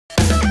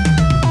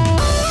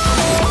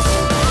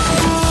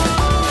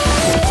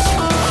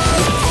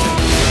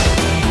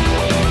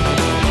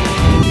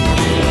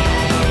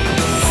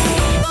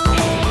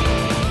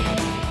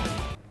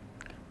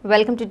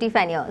Welcome to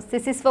టీ5 news.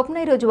 CC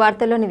స్వప్న ఈరోజు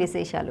వార్తల్లోని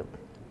విశేషాలు.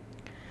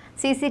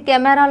 సీసీ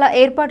కెమెరాల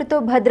ఏర్పాటుతో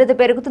భద్రత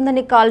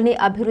పెరుగుతుందని కాలనీ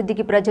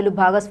అభివృద్ధికి ప్రజలు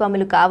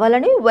భాగస్వాములు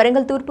కావాలని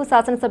వరంగల్ తూర్పు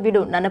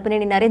శాసనసభ్యుడు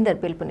నన్నపనేని నరేందర్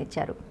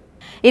పిలుపునిచ్చారు.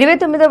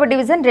 29వ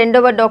డివిజన్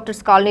 2వ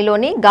డాక్టర్స్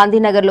కాలనీలోని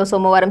గాంధీనగర్లో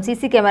సోమవారం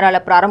సీసీ కెమెరాల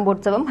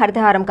ప్రారంభోత్సవం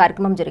హరితహారం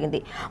కార్యక్రమం జరిగింది.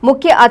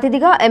 ముఖ్య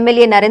అతిథిగా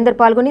ఎమ్మెల్యే నరేందర్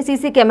పాల్గొని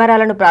సీసీ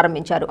కెమెరాలను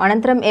ప్రారంభించారు.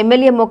 అనంతరం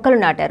ఎమ్మెల్యే మొక్కలు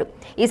నాటారు.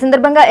 ఈ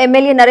సందర్భంగా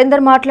ఎమ్మెల్యే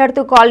నరేందర్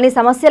మాట్లాడుతూ కాలనీ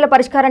సమస్యల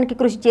పరిష్కారానికి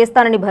కృషి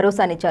చేస్తానని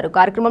భరోసానిచ్చారు.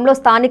 కార్యక్రమంలో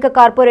స్థానిక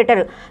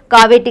కార్పొరేటర్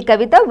కావేటి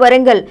కవిత,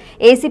 Warangal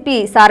ACP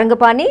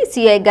Sarangapani,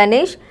 CI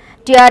Ganesh,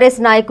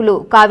 TRS నాయకులు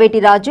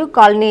కావేటి రాజు,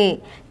 కాలనీ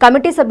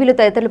కమిటీ సభ్యులు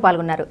తదితరులు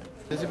పాల్గొన్నారు.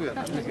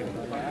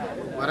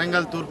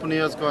 వరంగల్ తూర్పు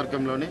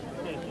నియోజకవర్గంలోని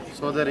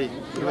సోదరి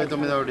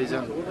 29వ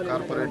డివిజన్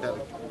కార్పొరేటర్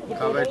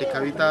కావేటి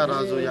కవిత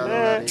రాజు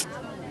యాదవ్ గారి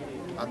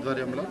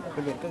ఆధ్వర్యంలో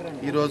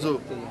ఈరోజు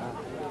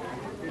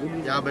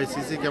 50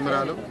 సీసీ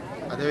కెమెరాలు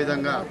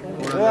అదేవిధంగా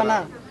 300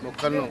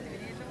 మొక్కలను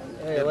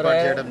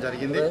ఏర్పాటు చేయడం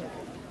జరిగింది.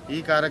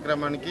 ఈ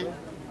కార్యక్రమానికి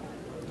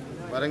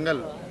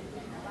వరంగల్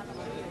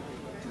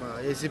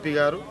ఏసీపీ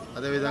గారు,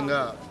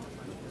 అదేవిధంగా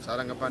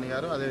సారంగపాణి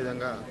గారు,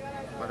 అదేవిధంగా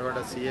మరవడ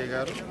సిఏ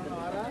గారు,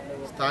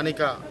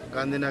 స్థానిక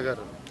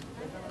గాంధీనగర్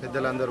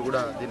పెద్దలందరూ కూడా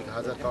దీనికి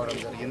హాజరు కావడం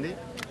జరిగింది.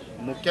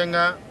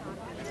 ముఖ్యంగా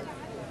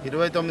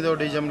 29వ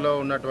డివిజన్లో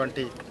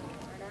ఉన్నటువంటి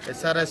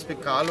ఎస్ఆర్ఎస్పి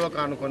కాలువ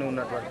కానుకొని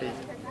ఉన్నటువంటి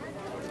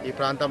ఈ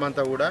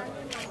ప్రాంతమంతా కూడా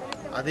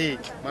అది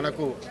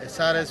మనకు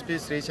ఎస్ఆర్ఎస్పి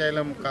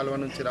శ్రీశైలం కాలువ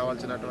నుంచి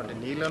రావాల్సినటువంటి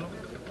నీళ్లను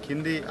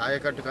కింది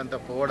ఆయకట్టుకంతా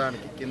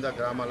పోవడానికి, కింద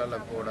గ్రామాలలో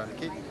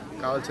పోవడానికి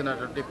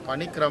కావాల్సినటువంటి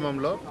పని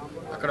క్రమంలో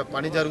అక్కడ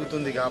పని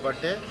జరుగుతుంది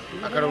కాబట్టి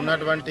అక్కడ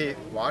ఉన్నటువంటి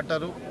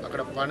వాటరు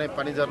అక్కడ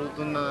పని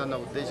జరుగుతుందన్న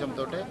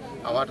ఉద్దేశంతో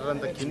ఆ వాటర్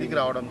అంతా కిందికి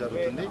రావడం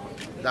జరుగుతుంది.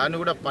 దాన్ని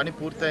కూడా పని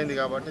పూర్తయింది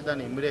కాబట్టి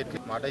దాన్ని ఇమ్మీడియట్లీ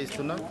మాట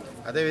ఇస్తున్నాం.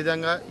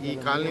 అదేవిధంగా ఈ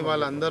కాలనీ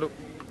వాళ్ళందరూ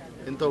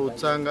ఎంతో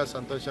ఉత్సాహంగా,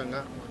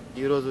 సంతోషంగా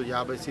ఈరోజు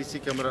 50 సీసీ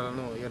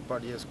కెమెరాలను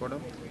ఏర్పాటు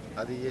చేసుకోవడం,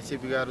 అది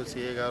ఏసీపీ గారు,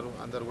 సిఏ గారు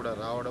అందరూ కూడా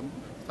రావడం,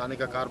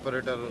 స్థానిక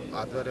కార్పొరేటర్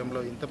ఆధ్వర్యంలో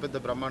ఇంత పెద్ద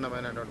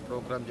బ్రహ్మాండమైనటువంటి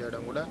ప్రోగ్రాం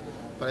చేయడం కూడా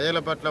ప్రజల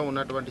పట్ల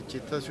ఉన్నటువంటి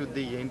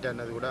చిత్తశుద్ధి ఏంటి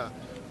అన్నది కూడా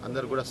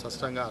అందరూ కూడా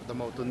స్పష్టంగా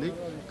అర్థమవుతుంది.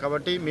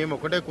 కాబట్టి మేము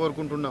ఒకటే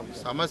కోరుకుంటున్నాం,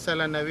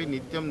 సమస్యలు అనేవి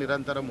నిత్యం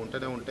నిరంతరం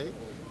ఉంటూనే ఉంటాయి.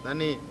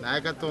 దాన్ని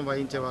నాయకత్వం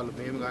వహించే వాళ్ళు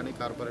మేము కానీ,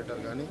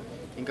 కార్పొరేటర్ కానీ,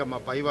 ఇంకా మా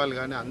పై వాళ్ళు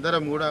కానీ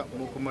అందరం కూడా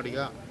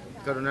మూకుమ్మడిగా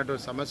ఇక్కడ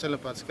ఉన్నటువంటి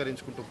సమస్యలను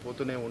పరిష్కరించుకుంటూ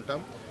పోతూనే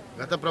ఉంటాం.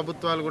 గత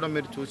ప్రభుత్వాలు కూడా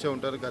మీరు చూసే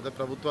ఉంటారు. గత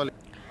ప్రభుత్వాలు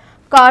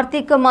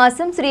కార్తీక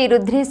మాసం శ్రీ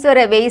రుద్రేశ్వర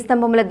వేయి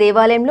స్తంభముల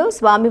దేవాలయంలో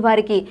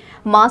స్వామివారికి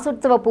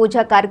మాసోత్సవ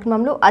పూజా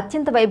కార్యక్రమంలో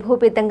అత్యంత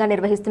వైభవపేతంగా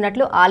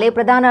నిర్వహిస్తున్నట్లు ఆలయ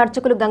ప్రధాన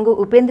అర్చకులు గంగు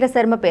ఉపేంద్ర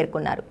శర్మ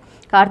పేర్కొన్నారు.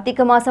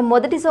 కార్తీక మాసం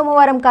మొదటి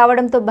సోమవారం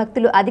కావడంతో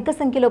భక్తులు అధిక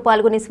సంఖ్యలో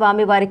పాల్గొని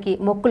స్వామివారికి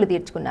మొక్కులు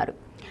తీర్చుకున్నారు.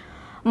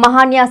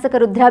 మహాన్యాసక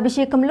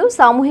రుద్రాభిషేకంలో,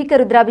 సామూహిక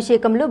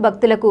రుద్రాభిషేకంలో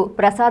భక్తులకు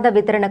ప్రసాద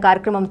వితరణ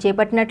కార్యక్రమం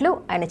చేపట్టినట్లు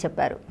ఆయన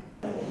చెప్పారు.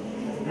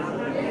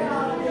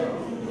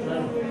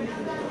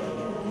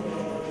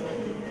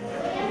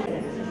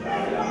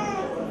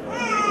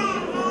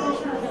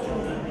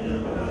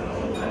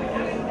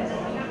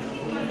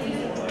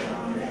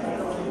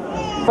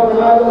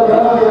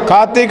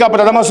 కార్తీక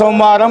ప్రథమ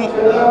సోమవారం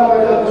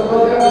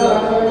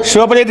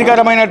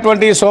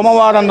శుభప్రీతికరమైనటువంటి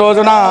సోమవారం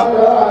రోజున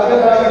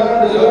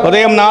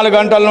ఉదయం 4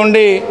 గంటల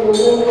నుండి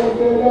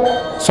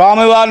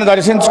స్వామివారిని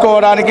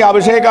దర్శించుకోవడానికి,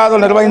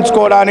 అభిషేకాలు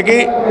నిర్వహించుకోవడానికి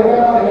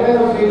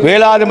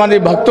వేలాది మంది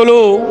భక్తులు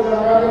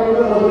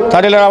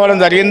తరలి రావడం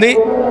జరిగింది.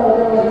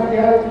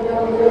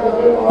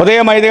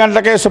 ఉదయం 5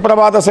 గంటలకే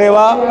సుప్రభాత సేవ,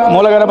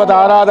 మూలగణపతి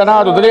ఆరాధన,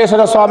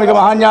 రుద్రేశ్వర స్వామికి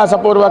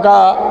మహాన్యాసపూర్వక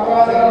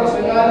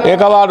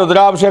ఏకవార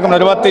రుద్రాభిషేకం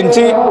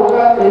నిర్వర్తించి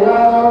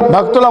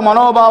భక్తుల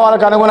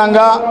మనోభావాలకు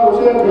అనుగుణంగా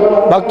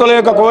భక్తుల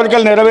యొక్క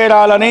కోరికలు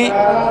నెరవేరాలని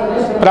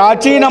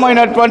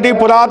ప్రాచీనమైనటువంటి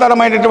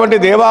పురాతనమైనటువంటి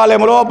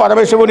దేవాలయంలో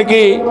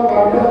పరమశివునికి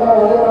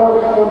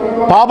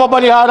పాప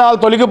పరిహారాలు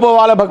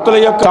తొలగిపోవాలి, భక్తుల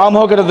యొక్క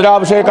సామూహిక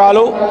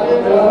రుద్రాభిషేకాలు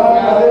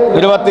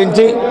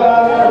నిర్వర్తించి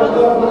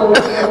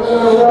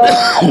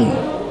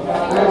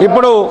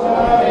ఇప్పుడు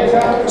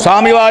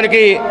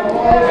స్వామివారికి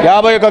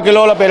 51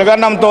 కిలోల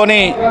పెరుగన్నంతో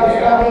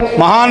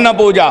మహాన్న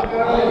పూజ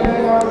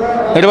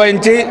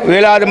నిర్వహించి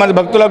వేలాది మంది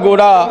భక్తులకు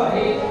కూడా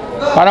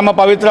పరమ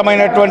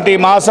పవిత్రమైనటువంటి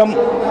మాసం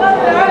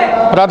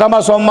ప్రథమ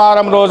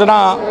సోమవారం రోజున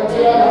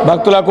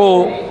భక్తులకు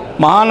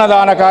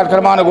మహాన్నదాన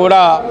కార్యక్రమాన్ని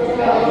కూడా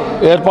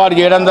ఏర్పాటు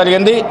చేయడం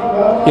జరిగింది.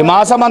 ఈ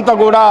మాసమంతా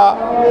కూడా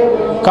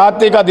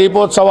కార్తీక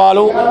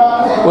దీపోత్సవాలు,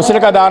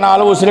 ఉసిరిక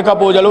దానాలు, ఉసిరిక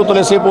పూజలు,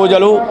 తులసి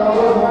పూజలు,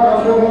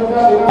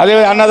 అదే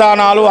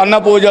అన్నదానాలు, అన్న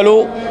పూజలు,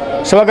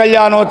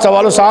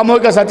 శివకళ్యాణోత్సవాలు,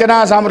 సామూహిక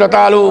సత్యనారాయణ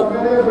వ్రతాలు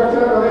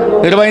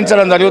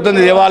నిర్వహించడం జరుగుతుంది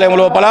దేవాలయం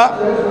లోపల.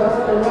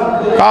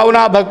 కావున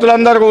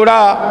భక్తులందరూ కూడా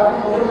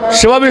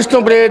శివ విష్ణు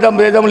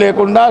భేదం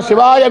లేకుండా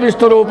శివాయ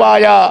విష్ణు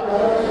రూపాయ,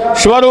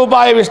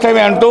 శివరూపాయ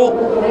విష్ణువే అంటూ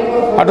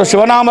అటు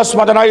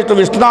శివనామస్మరణ ఇటు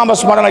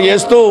విష్ణునామస్మరణ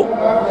చేస్తూ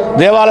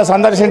దేవాలయం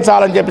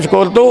సందర్శించాలని చెప్పి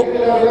కోరుతూ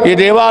ఈ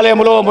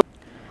దేవాలయంలో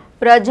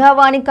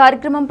ప్రజావాణి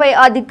కార్యక్రమంపై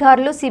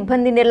అధికారులు,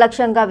 సిబ్బంది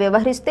నిర్లక్ష్యంగా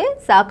వ్యవహరిస్తే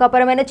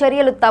శాఖాపరమైన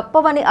చర్యలు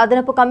తప్పవని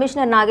అదనపు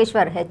కమిషనర్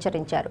నాగేశ్వర్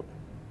హెచ్చరించారు.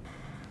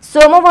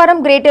 సోమవారం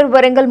గ్రేటర్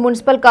వరంగల్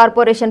మున్సిపల్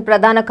కార్పొరేషన్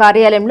ప్రధాన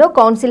కార్యాలయంలో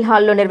కౌన్సిల్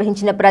హాల్లో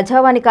నిర్వహించిన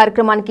ప్రజావాణి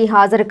కార్యక్రమానికి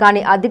హాజరు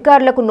కాని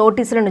అధికారులకు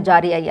నోటీసులను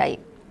జారీ అయ్యాయి.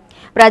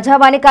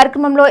 ప్రజావాణి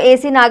కార్యక్రమంలో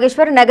ఏసీ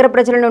నాగేశ్వర్ నగర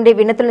ప్రజల నుండి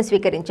వినతులను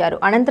స్వీకరించారు.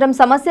 అనంతరం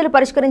సమస్యలు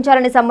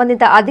పరిష్కరించాలని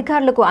సంబంధిత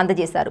అధికారులకు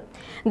అందజేశారు.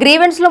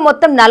 గ్రీవెన్స్ లో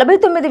మొత్తం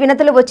 49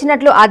 వినతులు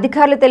వచ్చినట్లు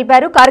అధికారులు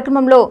తెలిపారు.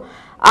 కార్యక్రమంలో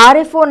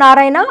ఆర్ఎఫ్ఓ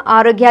నారాయణ,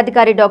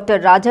 ఆరోగ్యాధికారి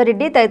డాక్టర్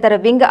రాజారెడ్డి తదితర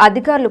వింగ్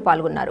అధికారులు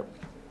పాల్గొన్నారు.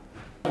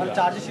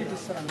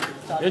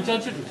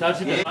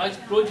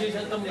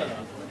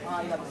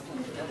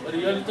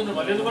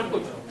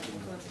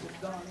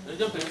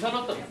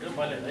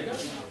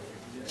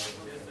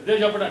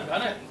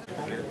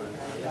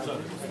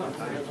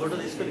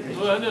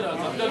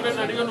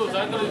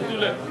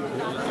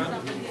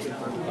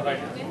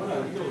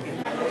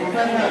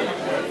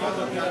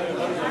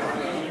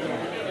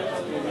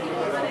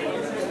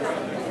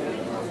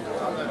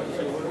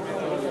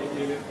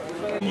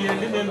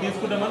 నేను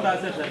తీసుకుంటామని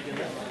రాశారు సార్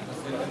కింద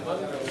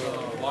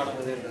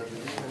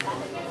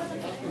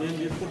నేను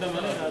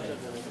తీసుకుంటామని రాశారు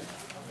సార్.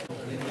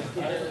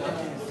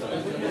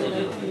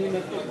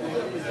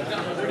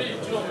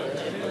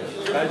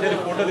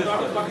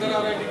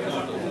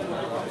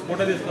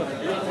 ఫోటో తీసుకో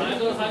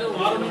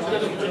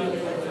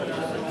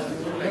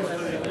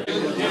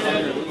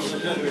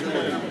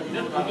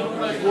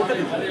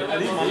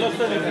అది మళ్ళీ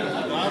వస్తుంది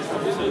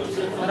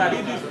మరి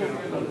అడిగి తీసుకో.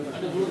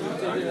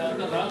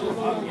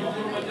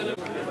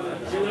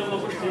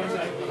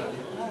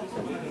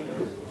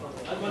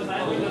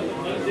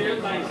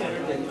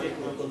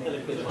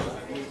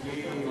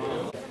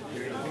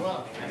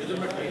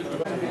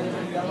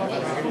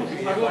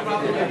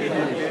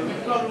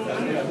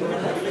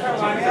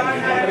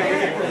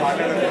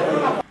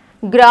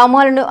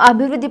 గ్రామాలను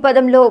అభివృద్ధి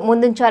పదంలో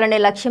ముందుంచాలనే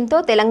లక్ష్యంతో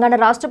తెలంగాణ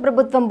రాష్ట్ర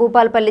ప్రభుత్వం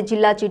భూపాలపల్లి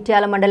జిల్లా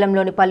చిట్యాల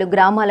మండలంలోని పలు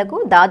గ్రామాలకు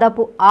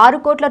దాదాపు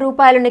 6 కోట్ల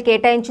రూపాయలను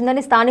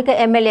కేటాయించిందని స్థానిక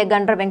ఎమ్మెల్యే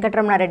గండ్ర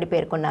వెంకటరమణారెడ్డి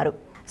పేర్కొన్నారు.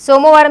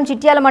 సోమవారం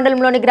చిట్యాల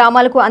మండలంలోని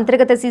గ్రామాలకు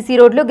అంతర్గత సీసీ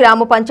రోడ్లు,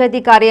 గ్రామ పంచాయతీ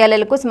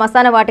కార్యాలయాలకు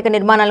శ్మశాన వాటిక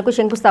నిర్మాణాలకు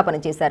శంకుస్థాపన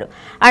చేశారు.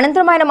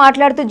 అనంతరం ఆయన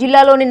మాట్లాడుతూ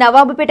జిల్లాలోని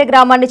నవాబుపేట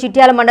గ్రామాన్ని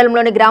చిట్యాల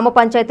మండలంలోని గ్రామ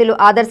పంచాయతీలు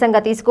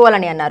ఆదర్శంగా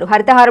తీసుకోవాలని అన్నారు.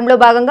 హరితహారంలో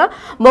భాగంగా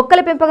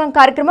మొక్కల పెంపకం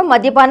కార్యక్రమం,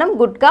 మద్యపానం,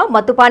 గుట్కా,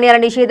 మత్తు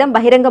పానీయాల నిషేధం,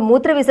 బహిరంగ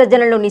మూత్ర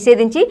విసర్జనలను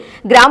నిషేధించి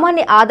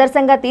గ్రామాన్ని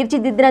ఆదర్శంగా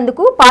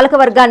తీర్చిదిద్దినందుకు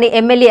పాలకవర్గాన్ని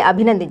ఎమ్మెల్యే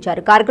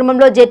అభినందించారు.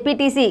 కార్యక్రమంలో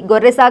జెడ్పీటీసీ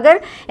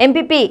గొర్రెసాగర్,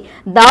 ఎంపీపీ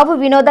దావు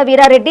వినోద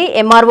వీరారెడ్డి,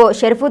 ఎంఆర్ఓ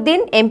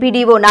షరీఫుద్దీన్,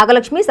 ఎంపీడీఓ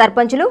నాగలక్ష్మి,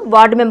 సర్పంచులు,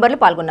 వార్డు మెంబర్లు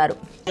పాల్గొన్నారు.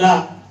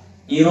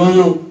 ఈ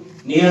రోజు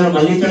నీళ్లను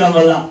మళ్లించడం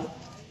వల్ల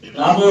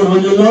రాబో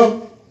రోజుల్లో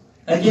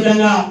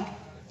ఖచ్చితంగా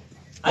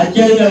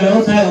అత్యధిక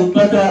వ్యవసాయ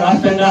ఉత్పత్తుల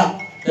రాష్ట్రంగా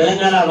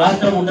తెలంగాణ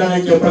రాష్ట్రం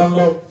ఉంటుందని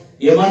చెప్పడంలో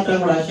ఏమాత్రం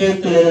కూడా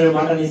అశక్తి లేదనే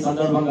మాట ఈ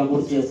సందర్భంగా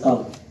గుర్తు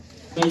చేస్తాము.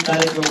 ఈ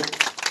కార్యక్రమం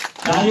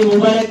ఖాళీ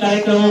ముబారక్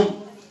కార్యక్రమం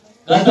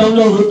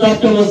గతంలో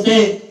వృద్ధాప్యం వస్తే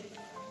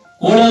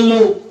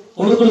కోడళ్ళు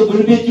కొడుకులు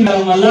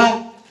గురిపించడం వల్ల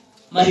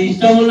మరి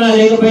ఇష్టం ఉన్నా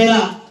లేకపోయినా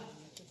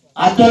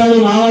అత్తలను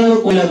మామలను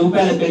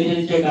 ₹1,000 పెన్షన్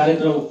ఇచ్చే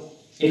కార్యక్రమం,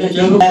 ఇక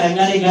చెరుకు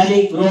రంగానికి కానీ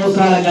గృహ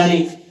అవసరాలకు కానీ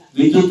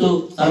విద్యుత్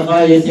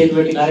సరఫరా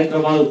చేసేటువంటి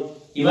కార్యక్రమాలు,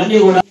 ఇవన్నీ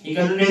కూడా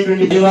ఇక్కడ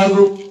ఉండేటువంటి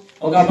దేవాగు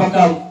ఒక పక్క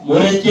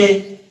మోరెచ్చే,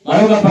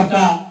 మరొక పక్క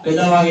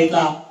పెద్దవాగు,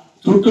 ఇట్లా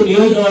చుట్టూ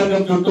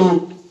నియోజకవర్గం చుట్టూ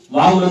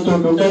వాగులతో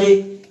ఉంటది.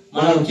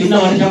 మనం చిన్న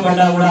వర్షం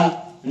పడ్డా కూడా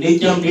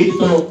నిత్యం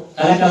నీటితో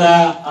కలకల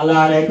అలా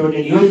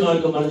అనేటువంటి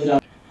నియోజకవర్గం మనది.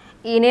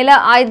 ఈ నెల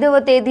 5వ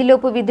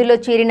తేదీలోపు విధుల్లో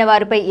చేరిన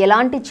వారిపై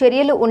ఎలాంటి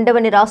చర్యలు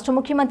ఉండవని రాష్ట్ర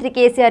ముఖ్యమంత్రి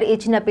కేసీఆర్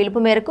ఇచ్చిన పిలుపు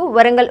మేరకు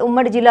వరంగల్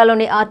ఉమ్మడి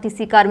జిల్లాలోని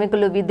ఆర్టీసీ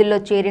కార్మికులు విధుల్లో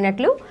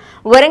చేరినట్లు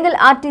వరంగల్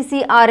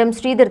ఆర్టీసీ ఆర్ఎం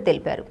శ్రీధర్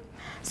తెలిపారు.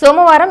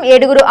 సోమవారం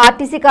 7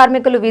 ఆర్టీసీ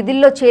కార్మికులు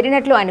విధుల్లో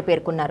చేరినట్లు ఆయన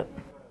పేర్కొన్నారు.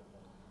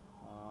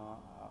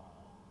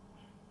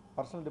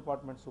 పర్సనల్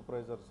డిపార్ట్మెంట్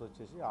సూపర్వైజర్స్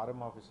వచ్చేసి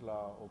ఆర్ఎం ఆఫీస్లో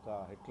ఒక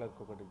హెడ్ క్లర్క్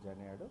ఒకటి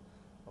జాయిన్ అయ్యాడు.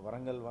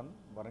 వరంగల్ 1,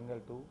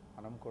 వరంగల్ 2,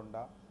 హనంకొండ,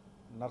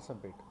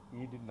 నర్సంపేట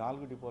ఈ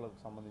 4 డిపోలకు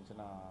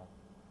సంబంధించిన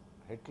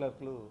హెడ్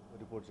క్లర్క్లు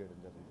రిపోర్ట్ చేయడం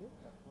జరిగింది.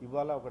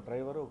 ఇవాళ ఒక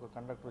డ్రైవర్, ఒక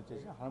కండక్టర్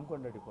వచ్చేసి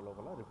హనంకొండ డిపో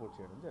లోపల రిపోర్ట్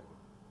చేయడం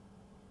జరిగింది.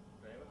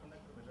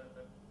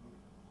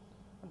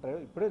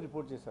 డ్రైవర్ ఇప్పుడే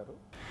రిపోర్ట్ చేశారు.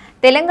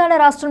 తెలంగాణ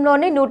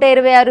రాష్ట్రంలోని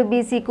 126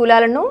 బీసీ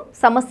కులాలను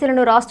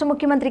సమస్యలను రాష్ట్ర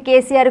ముఖ్యమంత్రి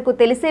కేసీఆర్కు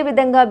తెలిసే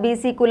విధంగా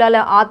బీసీ కులాల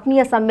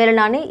ఆత్మీయ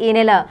సమ్మేళనాన్ని ఈ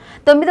నెల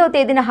 9వ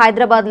తేదీన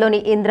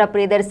హైదరాబాద్లోని ఇంద్ర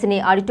ప్రియదర్శిని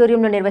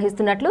ఆడిటోరియంలో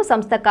నిర్వహిస్తున్నట్లు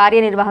సంస్థ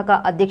కార్యనిర్వాహక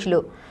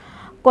అధ్యక్షులు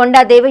కొండా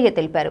దేవయ్య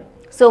తెలిపారు.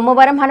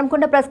 సోమవారం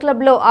హనంకొండ ప్రెస్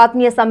క్లబ్లో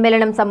ఆత్మీయ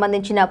సమ్మేళనం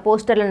సంబంధించిన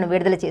పోస్టర్లను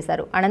విడుదల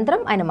చేశారు.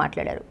 అనంతరం ఆయన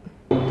మాట్లాడారు.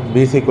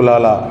 బీసీ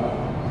కులాల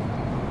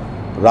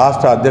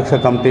రాష్ట్ర అధ్యక్ష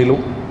కమిటీలు,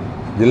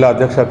 జిల్లా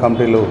అధ్యక్ష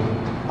కమిటీలు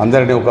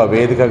అందరినీ ఒక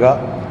వేదికగా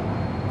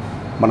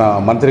మన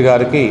మంత్రి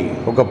గారికి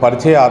ఒక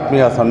పరిచయ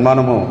ఆత్మీయ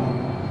సన్మానము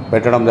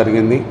పెట్టడం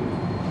జరిగింది.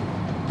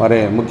 మరి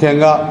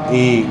ముఖ్యంగా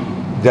ఈ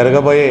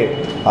జరగబోయే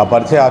ఆ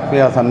పరిచయ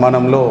ఆత్మీయ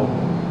సన్మానంలో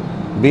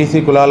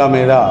బీసీ కులాల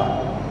మీద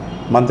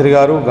మంత్రి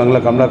గారు గంగుల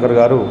కమలాకర్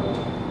గారు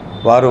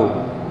వారు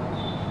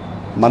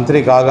మంత్రి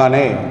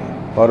కాగానే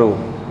వారు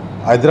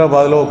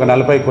హైదరాబాద్లో ఒక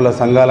 40 కుల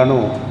సంఘాలను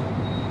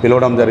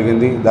పిలవడం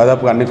జరిగింది.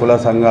 దాదాపుగా అన్ని కుల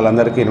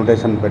సంఘాలందరికీ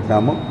ఇన్విటేషన్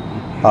పెట్టినాము.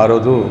 ఆ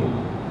రోజు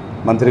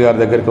మంత్రి గారి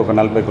దగ్గరికి ఒక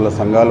 40 కుల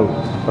సంఘాలు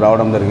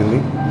రావడం జరిగింది.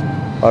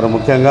 వారు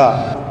ముఖ్యంగా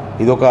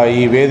ఇదొక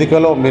ఈ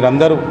వేదికలో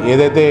మీరందరూ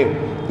ఏదైతే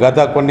గత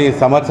కొన్ని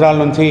సంవత్సరాల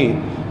నుంచి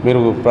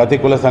మీరు ప్రతి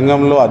కుల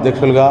సంఘంలో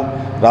అధ్యక్షులుగా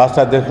రాష్ట్ర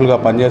అధ్యక్షులుగా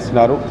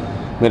పనిచేస్తున్నారు.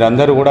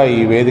 మీరందరూ కూడా ఈ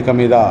వేదిక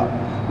మీద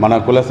మన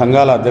కుల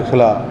సంఘాల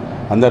అధ్యక్షుల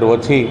అందరూ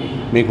వచ్చి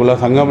మీ కుల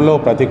సంఘంలో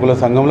ప్రతి కుల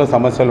సంఘంలో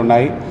సమస్యలు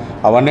ఉన్నాయి,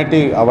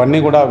 అవన్నీ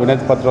కూడా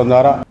వినతి పత్రం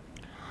ద్వారా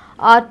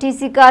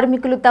ఆర్టీసీ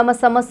కార్మికులు తమ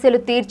సమస్యలు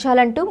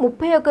తీర్చాలంటూ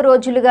 31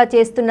 రోజులుగా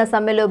చేస్తున్న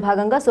సమ్మెలో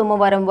భాగంగా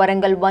సోమవారం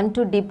వరంగల్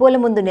 1-2 డిపోల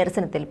ముందు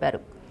నిరసన తెలిపారు.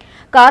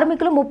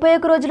 కార్మికులు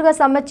 31 రోజులుగా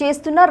సమ్మె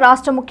చేస్తున్న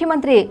రాష్ట్ర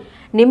ముఖ్యమంత్రి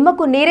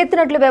నిమ్మకు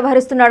నీరెత్తినట్లు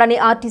వ్యవహరిస్తున్నాడని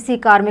ఆర్టీసీ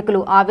కార్మికులు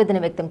ఆవేదన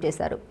వ్యక్తం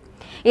చేశారు.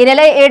 ఈ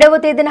నెల 7వ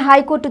తేదీన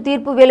హైకోర్టు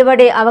తీర్పు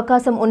వెలువడే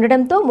అవకాశం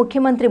ఉండడంతో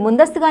ముఖ్యమంత్రి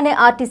ముందస్తుగానే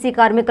ఆర్టీసీ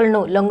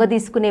కార్మికులను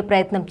లొంగదీసుకునే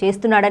ప్రయత్నం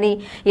చేస్తున్నాడని,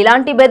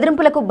 ఇలాంటి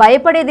బెదిరింపులకు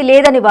భయపడేది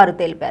లేదని వారు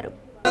తెలిపారు.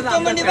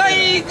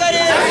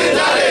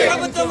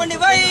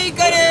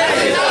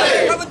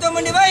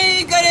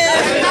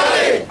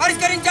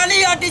 పరిష్కరించాలి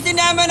ఆర్టీసీ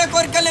న్యాయమైన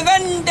కోరికలు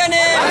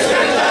వెంటనే,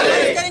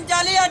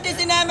 పరిష్కరించాలి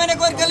ఆర్టీసీ న్యాయమైన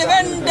కోరికలు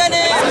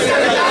వెంటనే,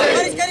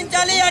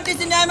 పరిష్కరించాలి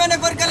ఆర్టీసీ న్యాయమైన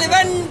కోరికలు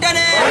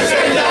వెంటనే.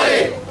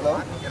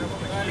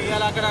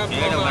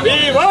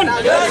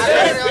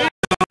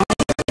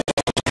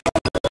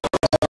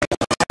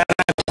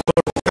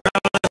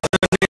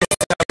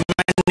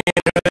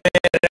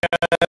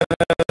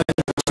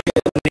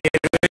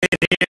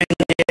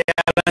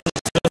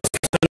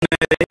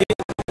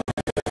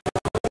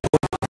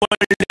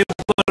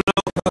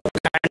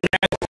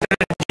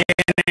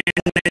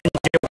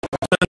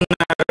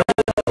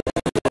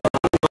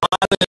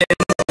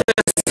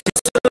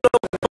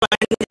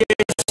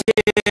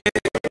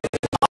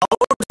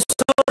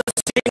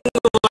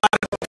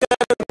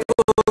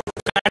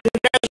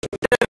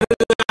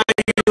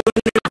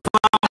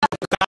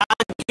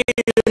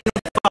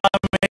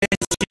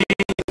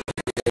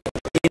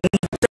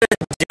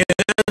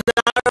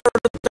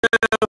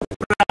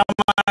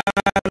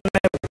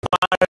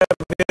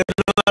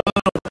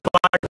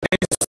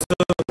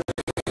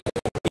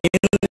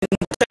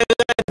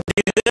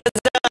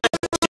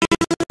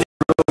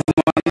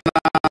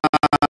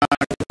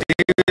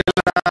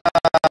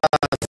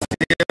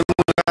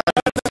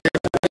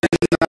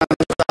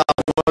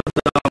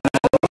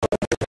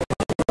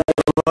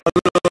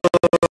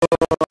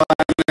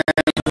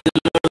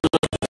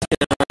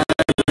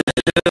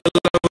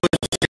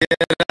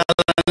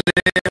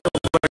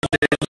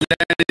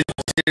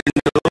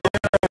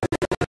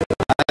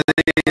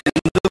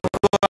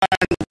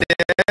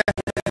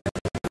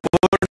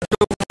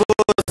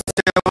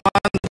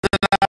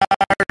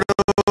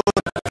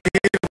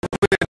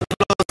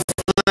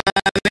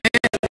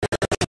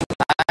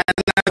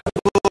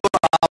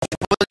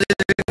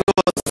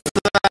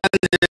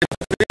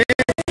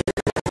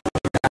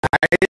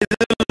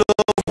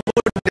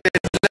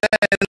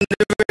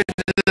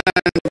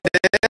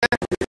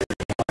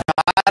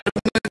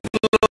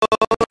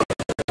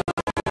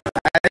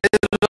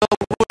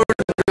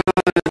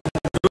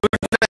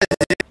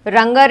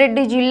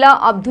 రంగారెడ్డి జిల్లా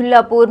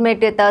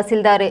అబ్దుల్లాపూర్మేట్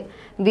తహసీల్దార్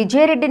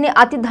విజయరెడ్డిని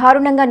అతి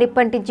దారుణంగా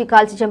నిప్పంటించి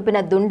కాల్చి చంపిన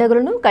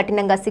దుండగులను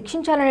కఠినంగా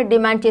శిక్షించాలని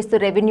డిమాండ్ చేస్తూ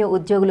రెవెన్యూ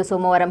ఉద్యోగులు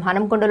సోమవారం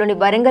హనంకొండలోని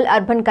వరంగల్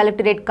అర్బన్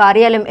కలెక్టరేట్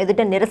కార్యాలయం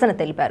ఎదుట నిరసన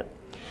తెలిపారు.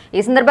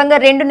 ఈ సందర్భంగా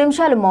 2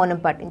 నిమిషాలు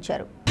మౌనం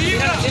పాటించారు.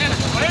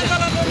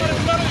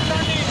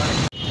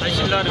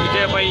 తహసీల్దార్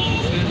విజయపై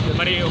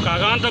మరి ఒక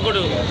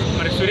అగాంతకుడు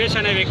మరి సురేష్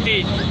అనే వ్యక్తి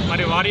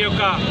మరి వారి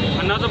యొక్క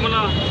అన్నదమ్ముల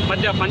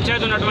మధ్య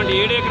పంచాయతీ ఉన్నటువంటి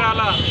 7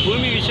 ఎకరాల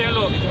భూమి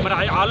విషయంలో మరి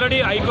ఆల్రెడీ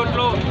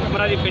హైకోర్టులో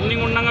మరి అది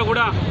పెండింగ్ ఉండగా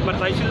కూడా మరి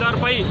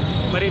తహసీల్దార్పై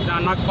మరి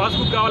నాకు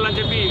పాస్బుక్ కావాలని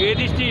చెప్పి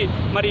వేధించి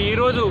మరి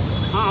ఈరోజు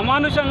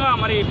అమానుషంగా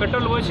మరి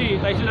పెట్రోల్ పోసి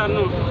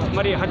తహసీల్దార్ను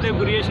మరి హత్యకు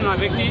గురి చేసిన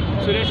వ్యక్తి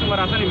సురేష్.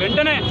 మరి అతని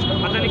వెంటనే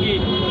అతనికి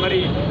మరి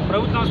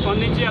ప్రభుత్వం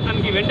స్పందించి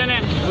అతనికి వెంటనే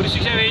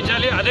ఉరిశిక్ష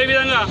వేయించాలి.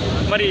 అదేవిధంగా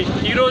మరి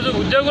ఈరోజు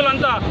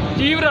ఉద్యోగులంతా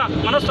తీవ్ర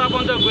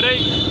మనస్తాపంతో గురై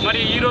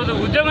మరి ఈరోజు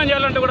ఉద్యోగం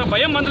చేయాలంటే కూడా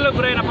భయం మందులకు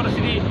గురైన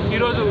పరిస్థితి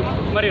ఈరోజు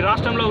మరి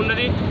రాష్ట్రంలో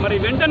ఉన్నది. మరి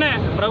వెంటనే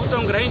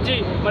ప్రభుత్వం గ్రహించి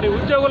మరి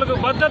ఉద్యోగులకు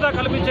భద్రత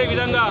కల్పించే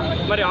విధంగా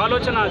మరి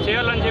ఆలోచన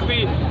చేయాలని చెప్పి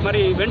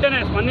మరి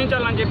వెంటనే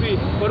స్పందించాలని చెప్పి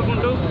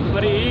కోరుకుంటూ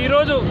మరి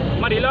ఈరోజు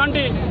మరి ఇలాంటి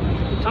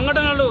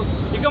సంఘటనలు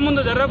ఇక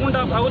ముందు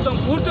జరగకుండా ప్రభుత్వం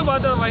పూర్తి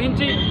బాధ్యత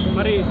వహించి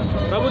మరి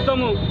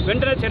ప్రభుత్వము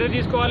వెంటనే చర్య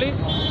తీసుకోవాలి.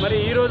 మరి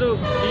ఈరోజు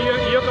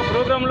ఈ యొక్క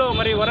ప్రోగ్రాంలో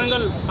మరి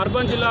వరంగల్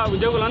అర్బన్ జిల్లా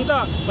ఉద్యోగులంతా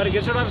మరి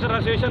గెస్టెడ్ ఆఫీసర్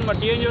అసోసియేషన్, మరి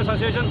TNGOs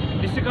association,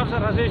 district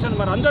officer association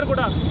మరి అందరూ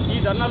కూడా ఈ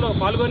ధర్నాలో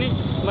పాల్గొని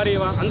మరి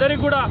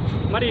అందరికీ కూడా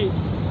మరి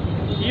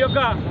ఈ యొక్క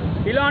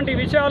ఇలాంటి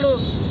విషయాలు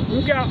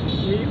ఇంకా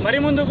మరి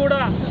ముందు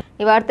కూడా.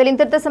 ఈ వార్తలు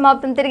ఇంతటితో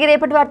సమాప్తం. తిరిగి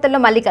రేపటి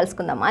వార్తల్లో మళ్ళీ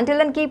కలుసుకుందాం. Until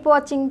then keep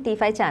watching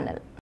T5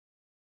 channel.